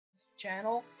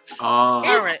channel.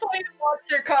 Alright. It's Toy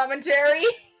Monster commentary.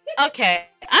 Okay,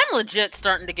 I'm legit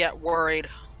starting to get worried.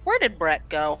 Where did Brett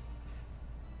go?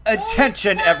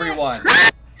 Attention, everyone!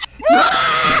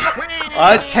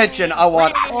 Attention! I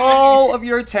want all of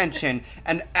your attention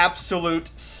and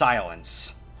absolute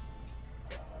silence.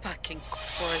 Fucking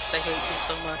Christ, I hate you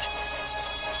so much.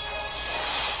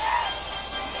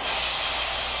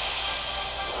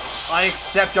 I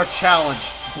accept your challenge,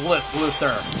 Bliss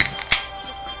Luther.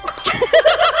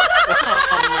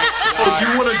 Oh,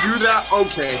 you want to do that?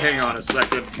 Okay, hang on a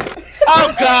second.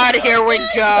 Oh god, here we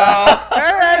go!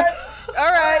 Alright,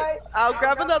 alright. I'll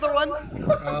grab another one.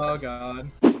 Oh god.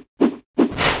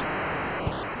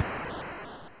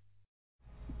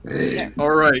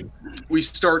 Alright, we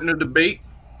starting a debate?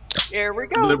 Here we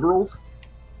go. Liberals?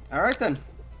 Alright then.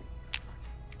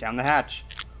 Down the hatch.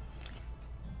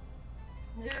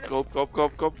 Go, go, go,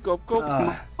 go, go,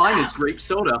 go. Mine is grape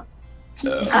soda.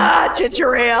 Ah,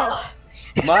 ginger ale.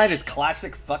 Mine is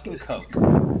classic fucking Coke.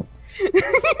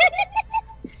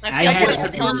 I feel like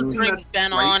have the you ever seen stream's that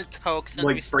been Sprite? on Coke since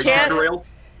Like we Sprite Can't- ginger ale?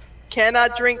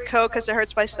 Cannot drink Coke because it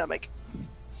hurts my stomach.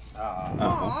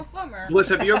 Aw, bummer. Bliss,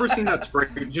 have you ever seen that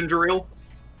Sprite ginger ale?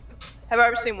 Have I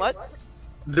ever seen what?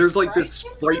 There's like this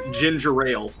Sprite ginger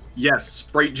ale. Yes,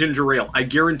 Sprite ginger ale. I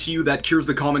guarantee you that cures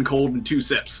the common cold in 2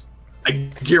 sips. I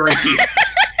guarantee it.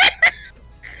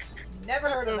 Never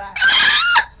heard of that.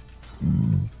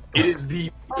 It is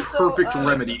the Also, perfect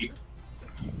remedy.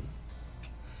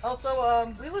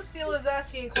 Also, Wheeler Steel is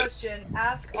asking a question.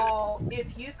 Ask all,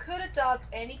 if you could adopt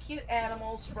any cute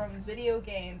animals from video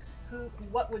games,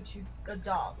 what would you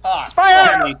adopt?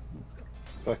 Spyro!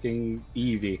 Fucking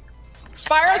Eevee.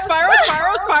 Spyro, Spyro,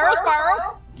 Spyro, Spyro,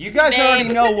 Spyro! You guys already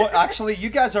know what. Actually, you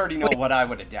guys already know what I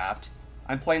would adapt.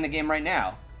 I'm playing the game right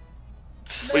now.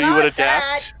 Well, you would Not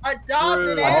adapt? that,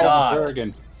 adopted it! Adopt.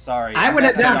 Bergen. Sorry. I would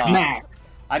meant adopt Mac.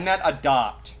 I meant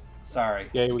adopt. Sorry.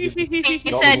 Yeah, we could, He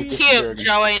Dalton said would get cute, Bergen.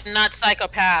 Joey, not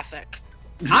psychopathic.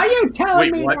 Are you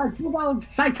telling Wait, me what? that big old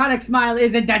psychotic smile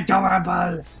isn't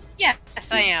adorable? Yes,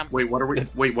 I am. Wait, what are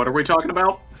we talking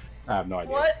about? I have no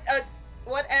idea.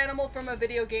 What animal from a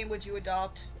video game would you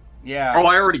adopt? Yeah. Oh,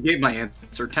 I already gave my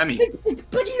answer, Temmie.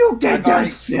 But you get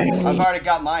I've already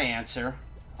got my answer.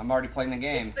 I'm already playing the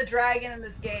game. It's the dragon in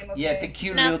this game, okay? Yeah, the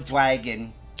cute Now- little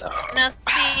dragon. Now,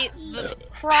 see, the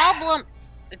problem...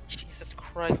 Jesus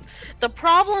Christ. The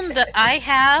problem that I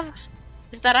have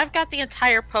is that I've got the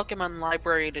entire Pokemon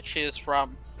library to choose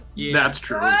from. Yeah. That's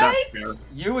true. Right? That's fair.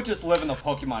 You would just live in the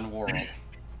Pokemon world.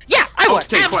 Yeah, I would.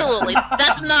 Okay, Absolutely.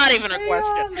 That's not even a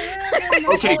question.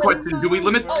 Okay, question. Do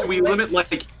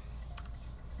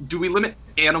we limit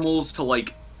animals to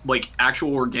like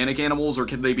actual organic animals, or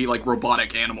can they be like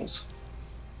robotic animals?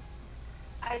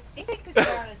 I think it could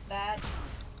count as that.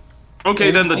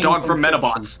 Okay, then the dog from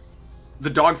Metabots. The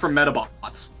dog from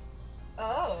Metabots.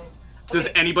 Oh. Does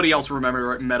Okay. anybody else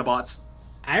remember Metabots?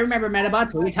 I remember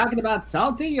Metabots. Were we talking about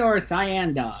Salty or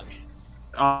Cyan Dog?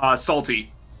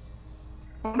 Salty.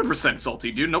 100%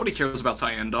 salty, dude. Nobody cares about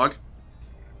Cyan Dog.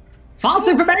 False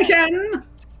information!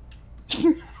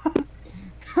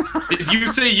 If you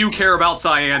say you care about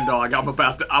Cyan Dog, I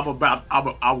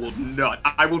will nut.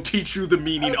 I will teach you the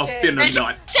meaning of Okay. finna Did you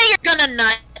nut. say you're gonna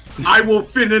nut? I will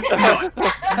finna nut.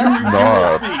 You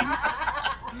will see.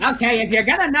 Okay, if you're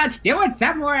gonna nudge, do it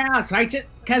somewhere else, right?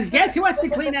 Because guess who has to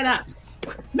clean it up?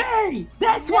 Me!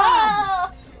 This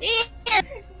one!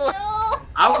 No!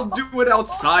 I will do it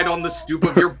outside on the stoop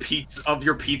of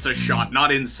your pizza shop,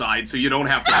 not inside, so you don't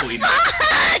have to clean it.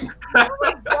 Oh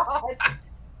my god.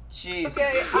 Jeez. Okay,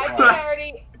 I think I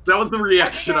already... That was the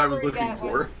reaction I was I think I looking already got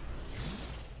for. one.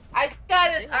 I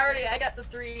got it already. I got the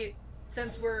 3,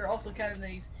 since we're also counting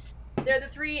these. They're the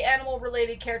 3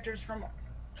 animal-related characters from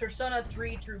Persona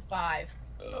 3 through 5.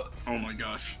 Oh my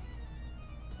gosh.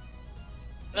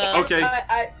 Okay.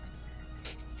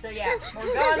 So yeah,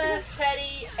 Morgana,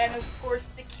 Teddy, and of course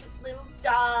the cute little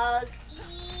dog.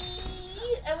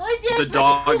 And what's that? The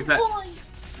dog that-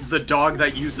 The dog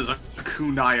that uses a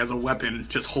kunai as a weapon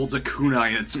just holds a kunai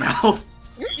in its mouth.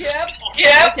 Yep.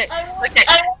 Okay.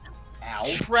 Ow.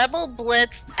 Treble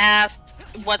Blitz asked,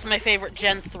 what's my favorite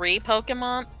Gen 3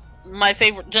 Pokemon? My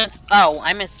favorite Gen... Oh,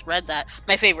 I misread that.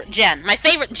 My favorite Gen. My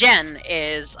favorite Gen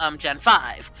is, Gen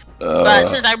 5. But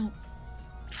since I...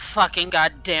 Fucking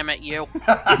goddamn it, you.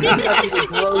 That's the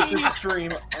grossest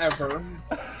stream ever.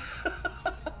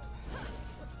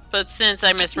 But since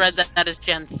I misread that as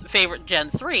favorite Gen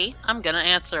 3, I'm gonna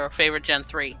answer favorite Gen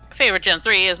 3. Favorite Gen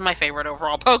 3 is my favorite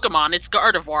overall Pokemon. It's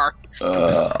Gardevoir.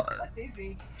 That's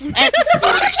easy. And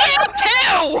fuck you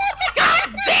too!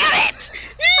 God damn it!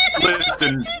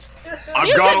 Listen, I've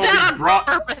You got did all that these on bra-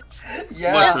 purpose.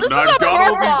 Yeah. Listen, This I've is a got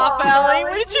all murder these. off, Allie.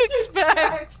 What did you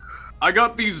expect? I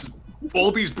got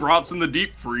all these brats in the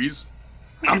deep freeze.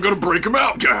 I'm gonna break them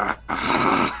out. Try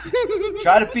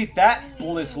to beat that,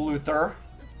 Bliss Luther.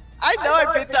 I know I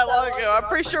beat that long ago. I'm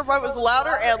pretty sure mine was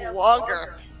louder and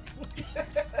longer.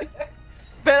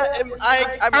 But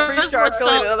I'm pretty sure I'm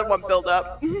feeling another one build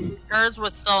up. Hers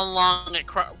was so long it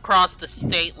crossed the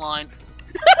state line.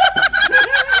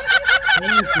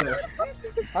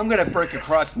 I'm gonna break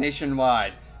across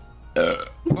nationwide. Just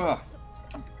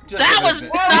That a was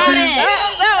bit. not it!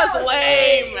 That was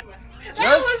lame.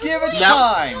 Just give it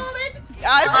time.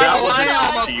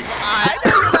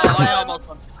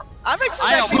 I'm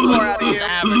expecting more out of you.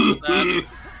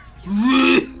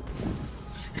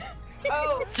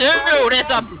 Oh, Dude, it's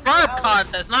a burp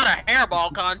contest, not a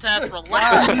hairball contest.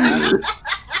 Relax.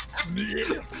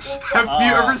 Have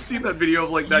you ever seen that video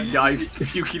of like that guy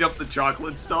puking up the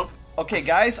chocolate stuff? Okay,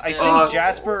 guys, I think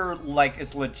Jasper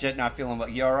is legit not feeling well.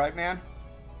 You all right, man?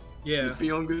 Yeah. You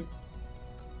feeling good?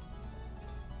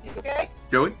 okay.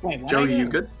 Joey? Wait, what Joey, I you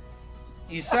do? good?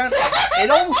 You sound. It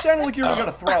almost sounded like you were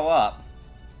gonna throw up.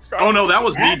 Oh no, that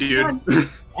was me, That dude. one-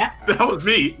 That was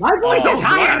me. My voice Oh, is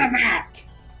higher glad. than that!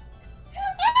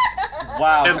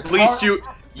 Wow. At least you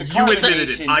admitted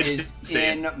it. carbonation I is didn't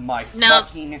say in it. my Now-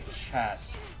 fucking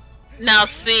chest. Now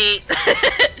see,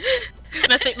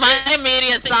 my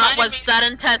immediate thought was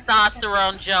sudden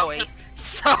testosterone Joey.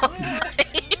 So,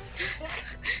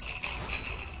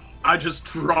 I just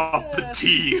dropped the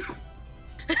T.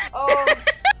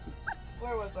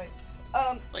 Where was I?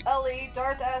 Like- Ellie,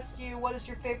 Darth asked you, what is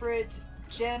your favorite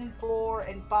Gen 4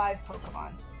 and 5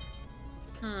 Pokemon?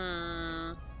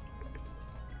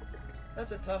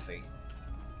 That's a toughie.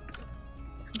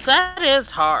 That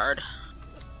is hard.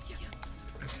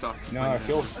 No, I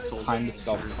feel kind of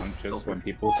self-conscious when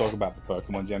people talk about the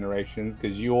Pokemon generations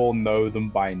because you all know them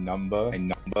by number.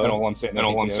 And all I'm sitting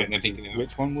there thinking,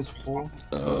 which one was 4?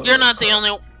 You're not the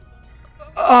only.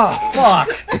 Oh fuck!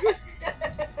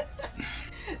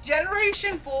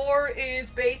 Generation 4 is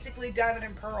basically Diamond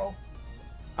and Pearl.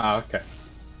 Ah, okay.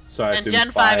 So I And assume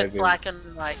Gen 5 is black and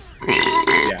white.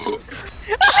 Yeah. Jesus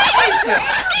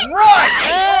Christ!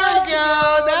 There we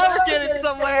go. Now we're getting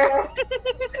somewhere.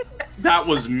 That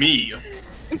was me.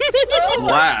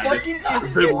 Vlad, Fucking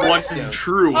the one impressive.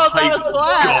 true Oh, that hype was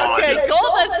Vlad. god. Okay,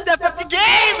 Golden, step up your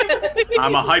game.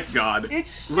 I'm a hype god. It's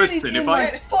sitting Listen, in if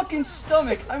my fucking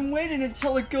stomach. I'm waiting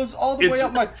until it goes all the way It's-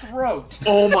 up my throat.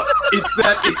 Oh my! It's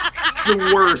the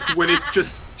worst when it's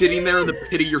just sitting there in the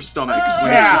pit of your stomach. When it's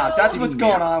Yeah, just that's sitting what's there.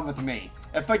 going on with me.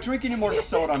 If I drink any more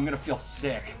soda, I'm gonna feel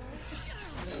sick.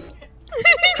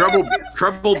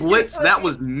 Treble Blitz. That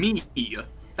was me.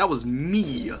 That was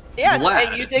me. Yes, Vlad,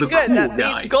 and you did the good. cool That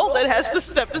guy. means Golden has to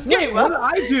step his Wait, game what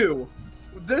up. did I do?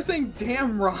 They're saying,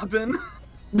 damn, Robin.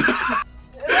 Did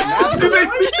they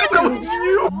think that was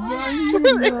you?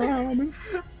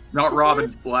 Not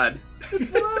Robin, Vlad.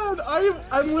 Vlad,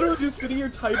 I'm literally just sitting here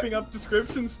typing up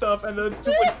description stuff, and then it's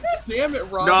just like, damn it,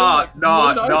 Robin. Nah, Like,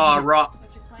 what did I do? Robin.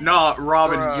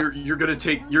 Bruh. You're gonna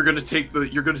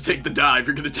take the dive.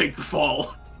 You're gonna take the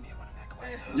fall.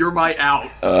 You're my out.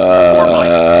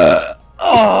 Oh!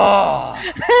 Oh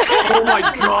my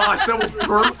gosh, that was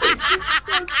perfect.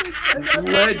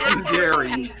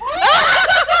 Legendary.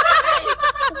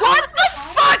 What the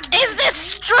fuck is this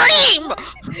stream?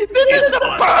 This is the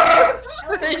burst.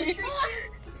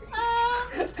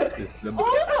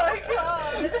 Oh my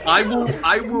god! I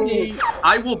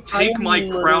will take my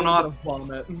crown off.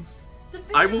 Vomit.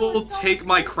 I will take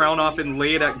my crown off and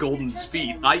lay it at Golden's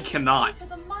feet. I cannot.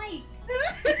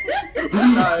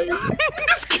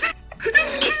 This kid-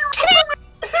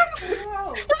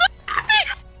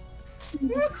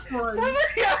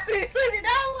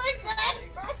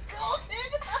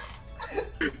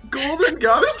 Golden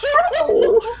got in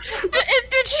trouble.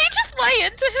 Did she just lay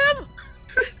into him?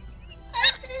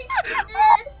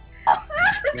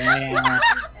 Yeah.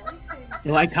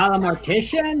 Do I call a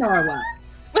mortician or what?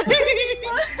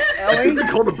 Ellie, They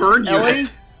called the burn Ellie,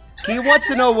 unit. he wants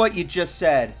to know what you just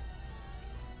said.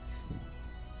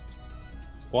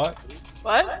 What?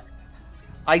 What?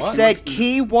 I What? said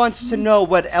Key wants to know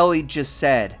what Ellie just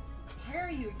said.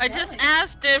 I just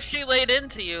asked if she laid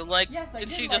into you. Like, Yes, I did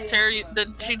did she lay just tear into you? him. Did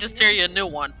she Yes, just I tear did. you a new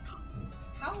one?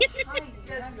 How high do you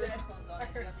have your headphones on if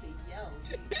you have to yell?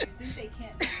 You think they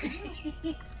can't hear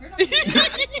you? You're not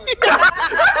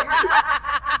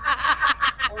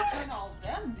or turn all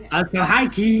them down. I'll go hi,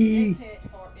 Key.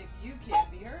 Or if you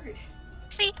can't be heard.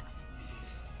 See?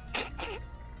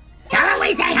 Tell her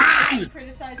we say hi.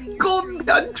 Criticizing your Golden stream,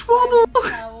 got in the trouble.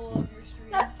 Simon Cowell of your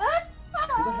stream.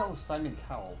 Who the hell is Simon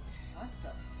Cowell? What the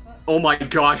fuck? Oh my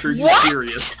gosh, are you What?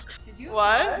 serious?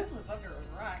 What? You live under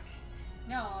a rock.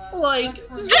 No, Like,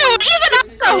 Dude, even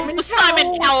I know who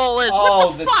Simon Cowell is. Oh,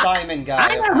 What the the fuck? Simon guy.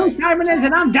 I know who Simon is,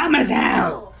 and I'm dumb as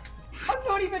hell. I'm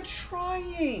not even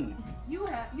trying. You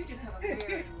just have a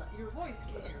very your voice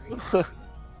scary.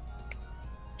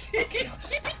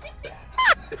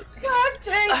 God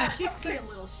dang you. Be a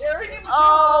little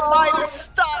Oh, mine is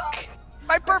stuck.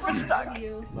 My burp is stuck. Love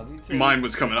you too. Mine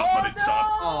was coming up, but it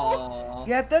stopped. Aww.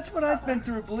 Yeah, that's what I've been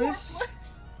through, Bliss.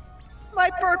 My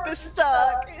burp is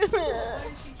stuck.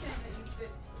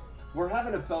 We're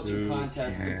having a belching Who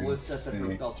contest, and can Bliss said that her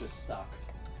say? belch is stuck.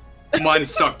 Mine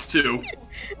stuck too.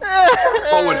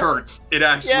 Oh, it hurts. It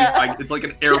actually, Yeah. it's like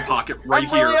an air pocket right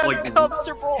I'm really here. Like,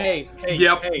 uncomfortable. Hey,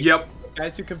 yep, hey. yep.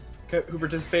 Guys who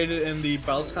participated in the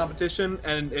belch competition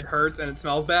and it hurts and it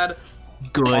smells bad.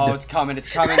 Good. Oh, it's coming, it's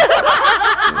coming.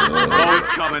 Oh,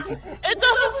 it's coming. It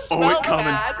doesn't smell it's coming.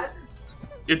 bad.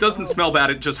 It doesn't smell bad.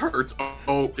 It just hurts.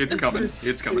 Oh, it's coming.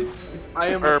 It's coming. I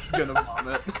am gonna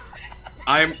vomit.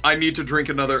 I need to drink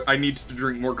another. I need to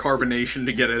drink more carbonation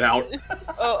to get it out.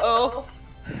 Oh.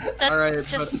 All right,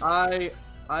 just- but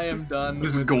I am done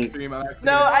This is with gold. the stream. I'm actually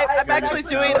No, gonna- I'm actually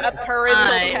doing a parental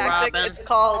Hi, tactic. Robin. It's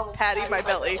called patting my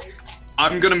belly.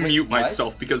 I'm gonna mute what?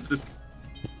 myself because this.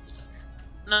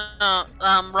 No,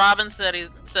 Robin said he's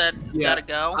Yeah. gotta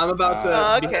go. I'm about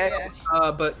to. Okay.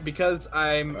 But because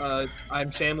I'm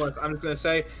shameless, I'm just gonna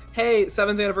say, hey,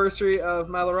 7th anniversary of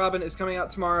Milo Robin is coming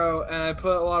out tomorrow, and I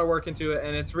put a lot of work into it,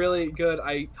 and it's really good.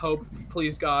 I hope,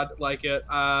 please God, like it.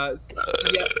 Yeah,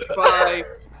 bye.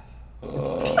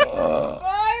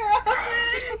 Bye,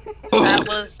 Robin. That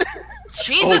was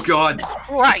Jesus Oh God!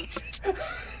 Christ.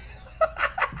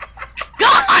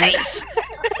 Guys!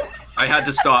 I had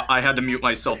to stop. I had to mute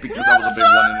myself because that was a big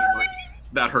one, and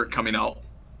that hurt coming out.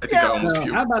 I think I almost How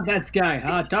puked. about that sky,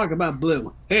 huh? Talk about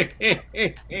blue.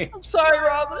 I'm sorry,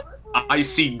 Robin. I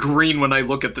see green when I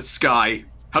look at the sky.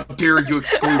 How dare you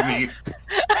exclude me?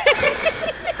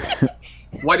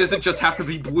 Why does it just have to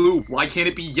be blue? Why can't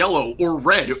it be yellow or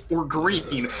red or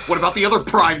green? What about the other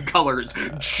prime colors?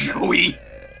 Joey!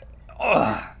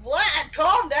 Vlad,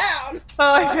 calm down.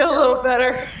 Oh, I feel a little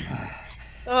better.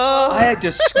 Oh. I had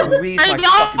to squeeze Are my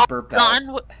y'all fucking burp out.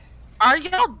 done? Are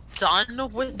y'all done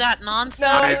with that nonsense? No,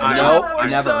 I still Nope, have more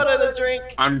never. soda to drink.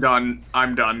 I'm done.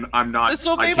 I'm done. I'm not. This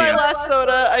will I be my can't. last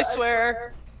soda, I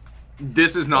swear.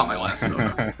 This is not my last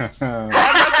soda.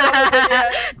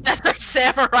 That's like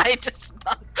samurai just.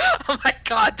 Oh my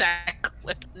god, that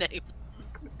clip name.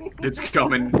 It's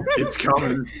coming. It's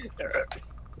coming.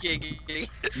 Giggity.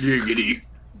 Giggity.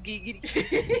 Giggity.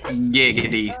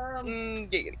 Giggity.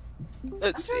 Giggity.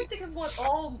 Let's I'm trying see. to think of what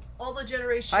all the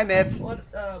generations. Hi, Myth. What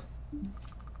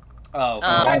Oh,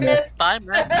 Hi, Myth. Bye,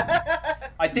 man.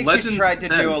 I think Legend you tried to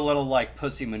do a says- little, like,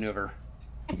 pussy maneuver.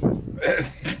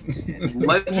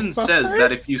 Legend says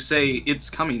that if you say "it's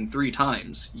coming" 3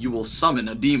 times, you will summon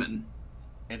a demon.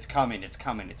 It's coming, it's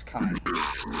coming, it's coming.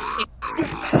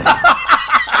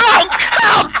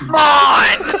 Oh, come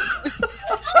on!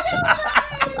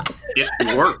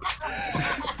 It worked.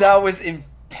 That was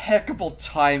impeccable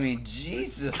timing.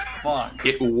 Jesus fuck.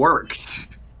 It worked.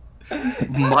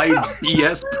 My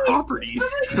BS properties.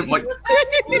 my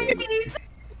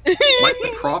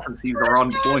prophecies are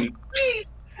on point.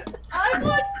 I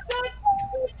want that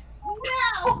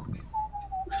now.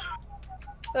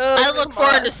 Oh, I look come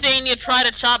forward on. to seeing you try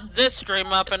to chop this stream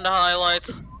up into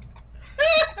highlights.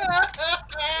 Oh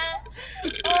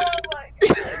my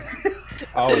god.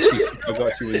 Oh, she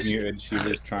forgot she was muted. She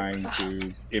was trying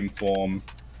to inform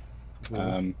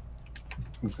Vlad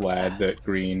that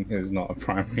green is not a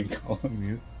primary color.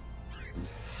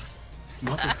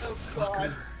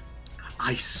 Motherfucker.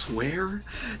 I swear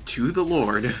to the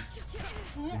Lord,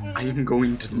 I am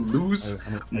going to lose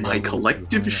my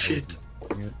collective shit.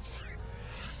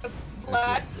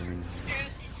 Vlad,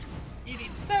 you need to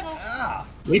settle.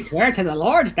 We swear to the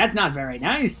Lord, that's not very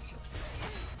nice.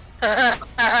 Hey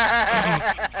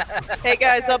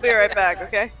guys, I'll be right back,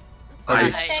 okay? I Okay.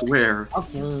 swear,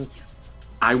 Okay.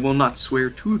 I will not swear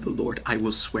to the Lord, I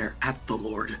will swear at the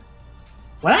Lord.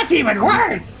 Well, that's even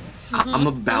worse. I'm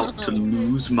about to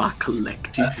lose my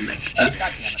collective lecture.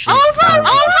 Over!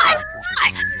 Alright!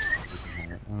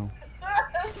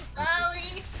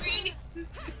 Sorry, please.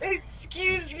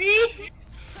 Excuse me.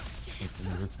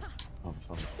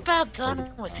 About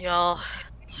done with y'all.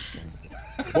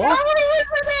 What? Oh, it was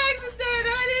an accident. I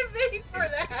didn't mean for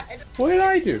that. What did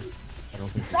I do?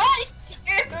 Not you.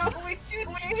 We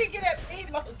should get at me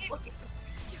mostly.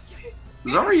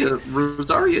 Rosaria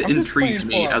I'm just intrigues playing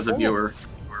me as a Fallout. viewer.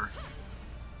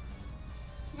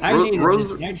 I need Rose,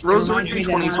 this next to Rosary remind me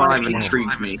that 25 I'm-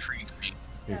 intrigues me.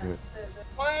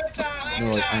 One time.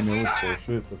 No, like, I know it's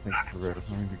bullshit, but thank you for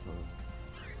verifying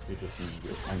because it just means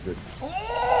good. I'm good now.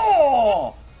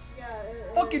 Oh!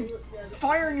 Fucking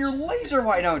firing your laser,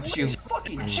 why don't you?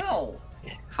 Fucking hell!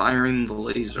 Firing the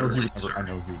laser. I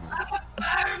know who.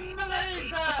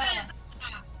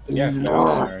 Yes, they're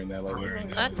firing their laser.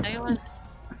 Is that Taylor?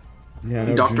 Yeah,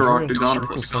 no, Dr. Ginger is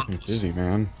Octagonopus. so fucking busy,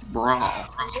 man. Bro.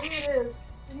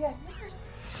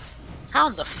 How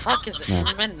the fuck is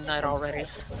it midnight already?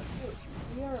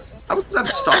 I was at a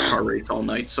stock car race all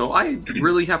night, so I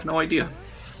really have no idea.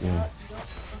 Yeah.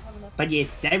 But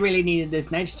yes, I really needed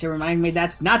this night to remind me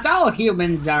that not all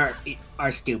humans are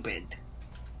stupid.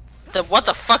 What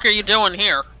the fuck are you doing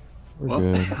here? We're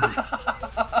good.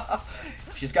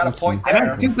 She's got a point I'm there.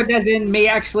 not stupid as in me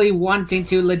actually wanting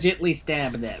to legitly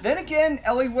stab them. Then again,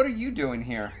 Ellie, what are you doing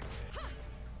here?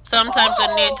 Sometimes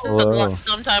I need to. Whoa.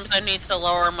 Sometimes I need to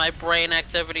lower my brain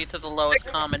activity to the lowest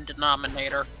common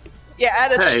denominator. Yeah,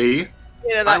 add a Hey,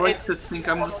 and I like to think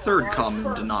I'm the third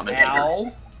common denominator.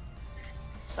 Ow.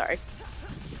 Sorry.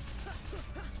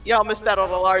 Y'all missed out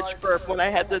on a large burp when I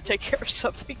had to take care of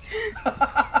something.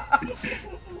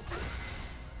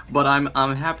 But I'm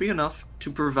happy enough to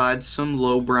provide some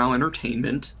lowbrow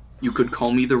entertainment. You could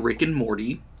call me the Rick and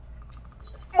Morty.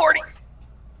 Morty!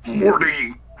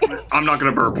 Morty! I'm not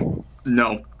gonna burp.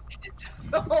 No.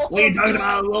 What are you talking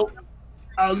about,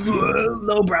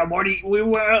 lowbrow, Morty? We're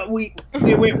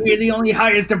the only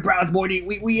highest of brows, Morty.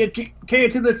 We care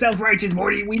to the self-righteous,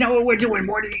 Morty. We know what we're doing,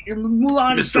 Morty.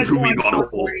 Mulan, Mr. Poopy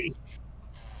Butthole.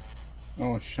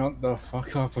 Oh, shut the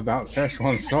fuck up about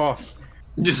Szechuan sauce.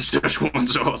 Just Szechuan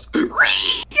sauce.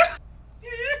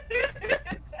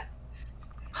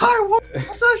 I want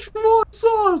Szechuan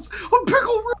sauce. A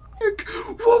pickle Rick.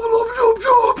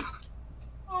 Wubba-lub-dub-dub.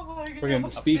 Oh my god.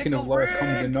 Friggin' speaking of lowest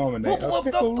common denominator,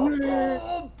 pickle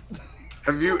Rick.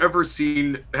 Have you ever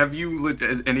seen?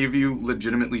 Has any of you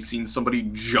legitimately seen somebody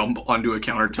jump onto a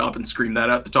countertop and scream that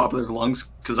at the top of their lungs?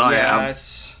 Because I have.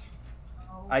 Yes.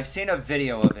 I've seen a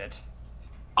video of it.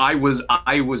 I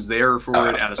was there for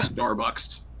it at a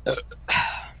Starbucks.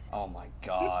 Oh my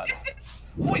god.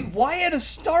 Wait, why at a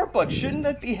Starbucks? Shouldn't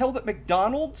that be held at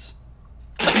McDonald's?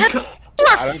 You're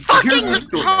fucking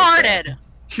retarded!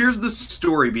 Here's the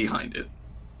story behind it.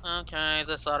 Okay,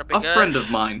 this ought to be A good. friend of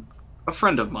mine,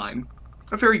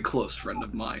 a very close friend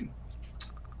of mine.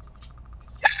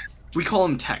 We call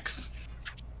him Tex.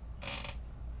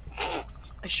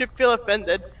 I should feel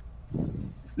offended.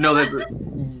 No,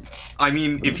 I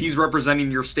mean, if he's representing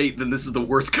your state, then this is the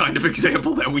worst kind of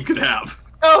example that we could have.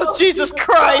 Oh, Jesus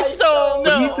Christ! Oh,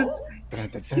 no!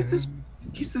 But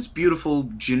he's this beautiful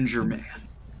ginger man.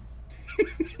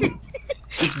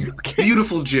 This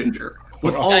beautiful ginger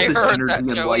with all I this heard energy that,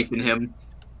 and Joey. life in him.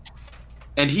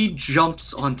 And he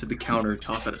jumps onto the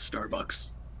countertop at a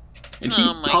Starbucks. And he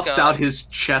Oh my puffs God. out his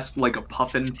chest like a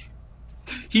puffin.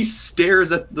 He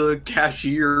stares at the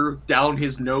cashier down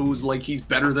his nose like he's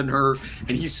better than her,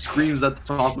 and he screams at the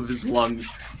top of his lungs,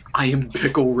 "I am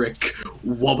Pickle Rick,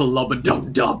 wubba lubba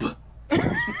dub dub."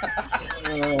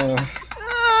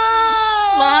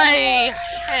 My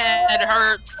head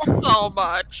hurts so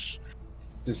much.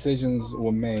 Decisions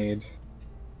were made.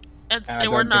 And And they I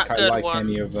were don't not think I good like ones.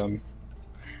 any of them.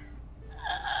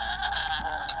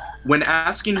 When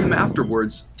asking him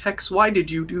afterwards, "Tex, why did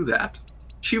you do that?"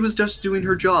 She was just doing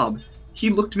her job. He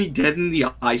looked me dead in the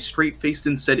eye, straight-faced,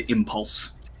 and said,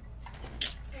 "Impulse."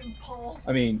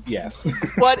 I mean, yes.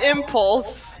 What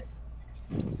impulse?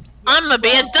 I'm gonna be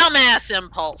a dumbass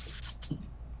impulse.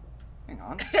 Hang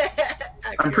on.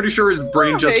 I'm pretty sure his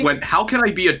brain just Okay. went, "How can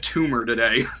I be a tumor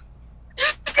today?"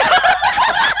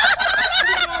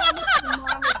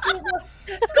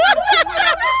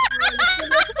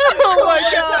 Oh my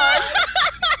god!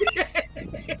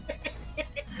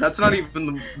 That's not even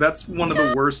the, that's one of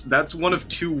the worst. That's one of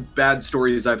two bad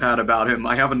stories I've had about him.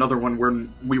 I have another one where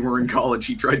we were in college.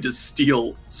 He tried to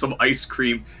steal some ice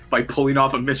cream by pulling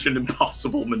off a Mission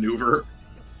Impossible maneuver.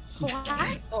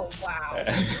 What? Oh wow.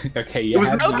 Okay, yeah.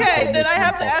 Okay, then I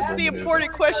have to ask the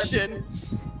important question.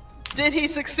 Did he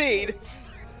succeed?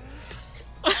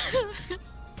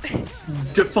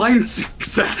 Define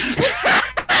success.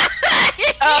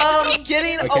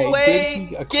 Getting Okay, away, did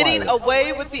he acquire getting it?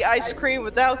 away with the ice cream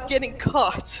without getting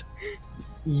caught.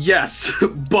 Yes,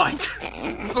 but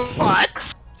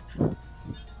What?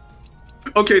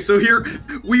 okay. So here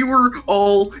we were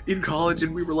all in college,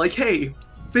 and we were like, "Hey,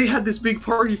 they had this big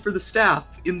party for the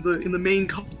staff in the main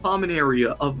common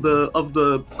area of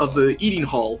the eating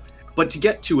hall. But to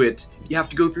get to it, you have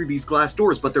to go through these glass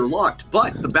doors, but they're locked.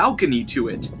 But the balcony to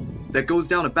it, that goes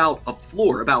down about a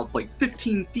floor, about like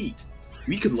 15 feet.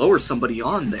 We could lower somebody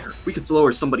on there. We could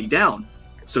lower somebody down.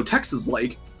 So Tex is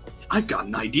like, I've got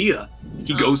an idea.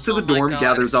 He goes to the dorm,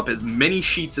 gathers up as many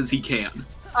sheets as he can,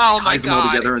 ties them all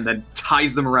together, and then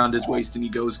ties them around his waist, and he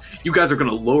goes, you guys are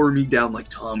gonna lower me down like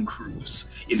Tom Cruise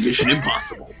in Mission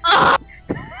Impossible.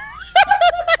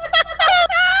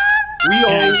 We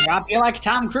all drop you like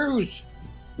Tom Cruise.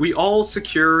 We all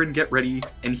secure and get ready,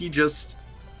 and he just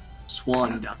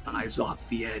swan dives off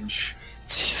the edge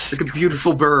like a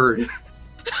beautiful bird,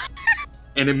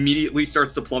 and immediately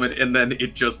starts to plummet. And then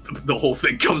it just the whole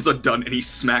thing comes undone, and he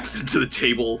smacks into the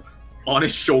table on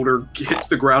his shoulder, hits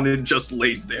the ground, and just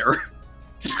lays there.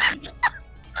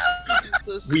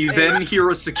 We then hear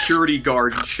a security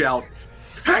guard shout,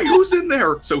 "Hey, who's in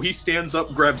there?" So he stands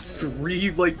up, grabs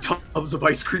 3 like tubs of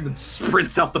ice cream, and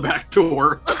sprints out the back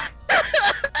door.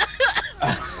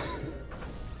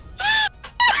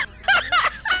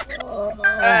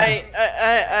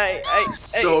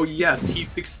 So yes, he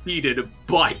succeeded,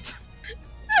 but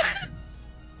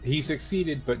he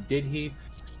succeeded, but did he?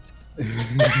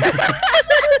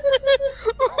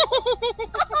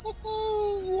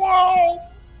 Wow!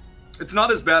 It's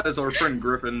not as bad as our friend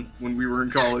Griffin when we were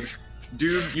in college.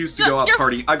 Dude used to go out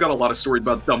party. I've got a lot of stories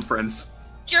about dumb friends.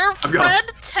 Your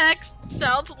friend Tex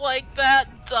sounds like that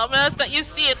dumbass that you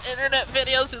see in internet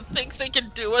videos who thinks they can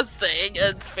do a thing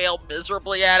and fail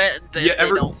miserably at it, and then they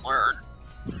don't learn.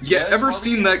 Yeah, ever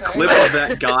seen that clip of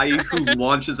that guy who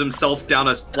launches himself down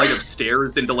a flight of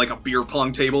stairs into like a beer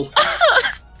pong table?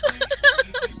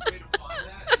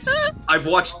 I've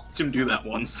watched him do that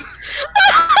once.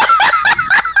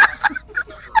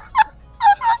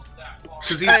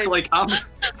 Because he's like, I'm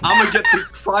gonna get the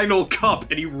final cup,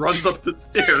 and he runs up the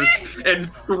stairs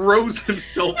and throws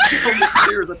himself down the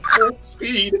stairs at full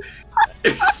speed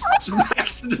and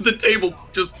smacks into the table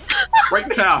just right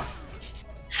in half.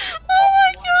 Oh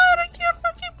my god, I can't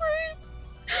fucking breathe.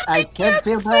 I can't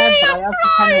feel bad, but I also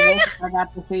kind of wish I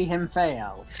got to see him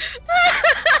fail.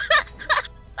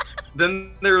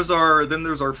 Then there's our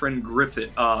friend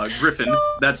Griffin.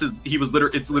 That's his.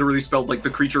 It's literally spelled like the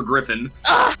creature Griffin.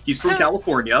 He's from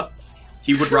California.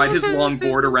 He would ride his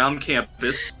longboard around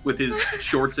campus with his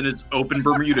shorts and his open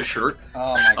Bermuda shirt.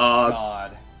 Oh my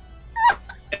god.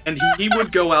 And he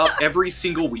would go out every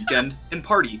single weekend and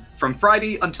party. From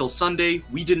Friday until Sunday,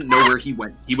 we didn't know where he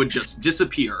went. He would just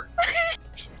disappear.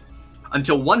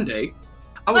 Until one day,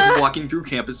 I was walking through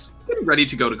campus, getting ready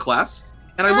to go to class,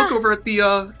 and I look over at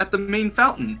the main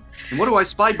fountain. And what do I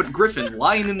spy but Griffin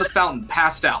lying in the fountain,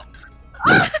 passed out.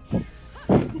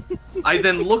 I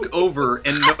then look over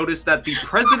and notice that the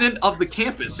president of the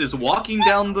campus is walking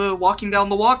down the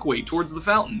walkway towards the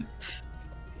fountain.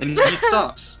 And he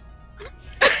stops.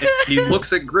 And he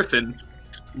looks at Griffin,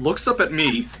 looks up at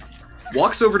me,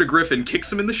 walks over to Griffin,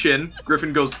 kicks him in the shin.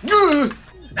 Griffin goes, "Ugh!"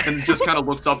 and just kind of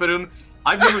looks up at him.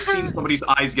 I've never seen somebody's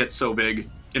eyes get so big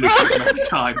in a short amount of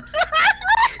time.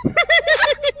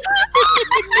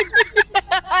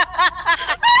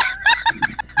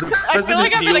 I feel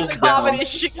like I'm in a comedy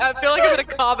show. I feel like I'm in a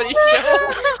comedy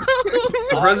show.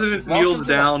 The president kneels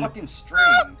down,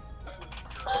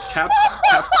 taps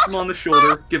him on the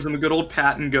shoulder, gives him a good old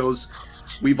pat, and goes,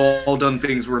 "We've all done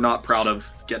things we're not proud of.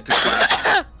 Get to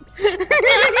class."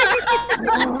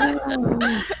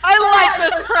 I like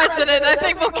this president. I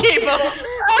think we'll keep him.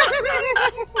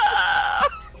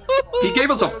 He gave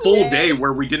us a full day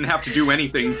where we didn't have to do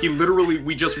anything.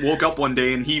 We just woke up one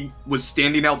day and he was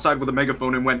standing outside with a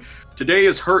megaphone and went, "Today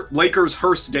is Lakers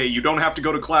Hearst Day. You don't have to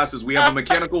go to classes. We have a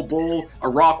mechanical bull, a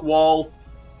rock wall,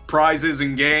 prizes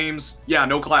and games. Yeah,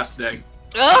 no class today."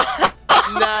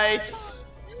 Nice.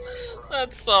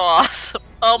 That's so awesome.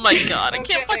 Oh my god, I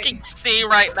can't fucking see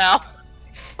right now.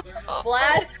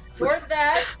 Vlad, for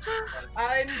that,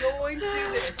 I'm going to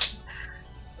do this.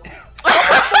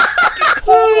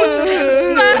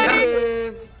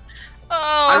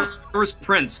 Iris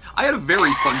Prince. I had a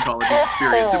very fun college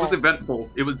experience. It was eventful.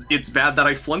 It's bad that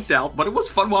I flunked out, but it was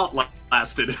fun while it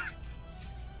lasted.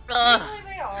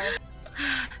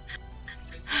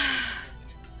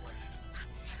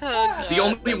 The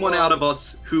only one out of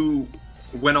us who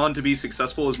went on to be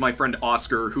successful is my friend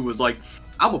Oscar, who was like,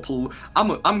 I'm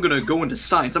gonna go into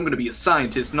science. I'm gonna be a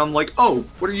scientist. And I'm like, oh,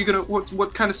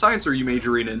 what kind of science are you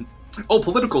majoring in? Oh,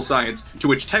 political science. To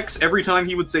which Tex, every time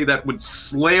he would say that, would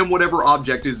slam whatever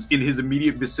object is in his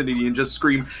immediate vicinity and just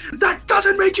scream, "That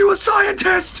doesn't make you a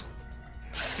scientist!"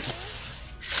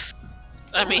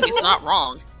 I mean, he's not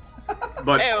wrong.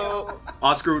 But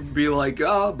Oscar would be like,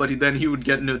 but then he would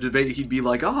get into a debate. He'd be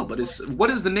like, but what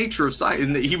is the nature of science?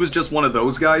 And he was just one of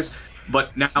those guys.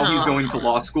 But now he's going to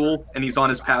law school, and he's on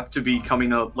his path to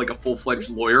becoming a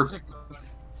full-fledged lawyer.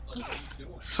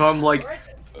 So I'm like,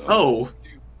 oh,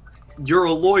 you're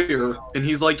a lawyer, and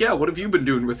he's like, yeah, what have you been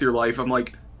doing with your life? I'm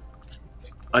like,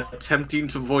 attempting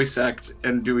to voice act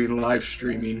and doing live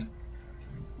streaming.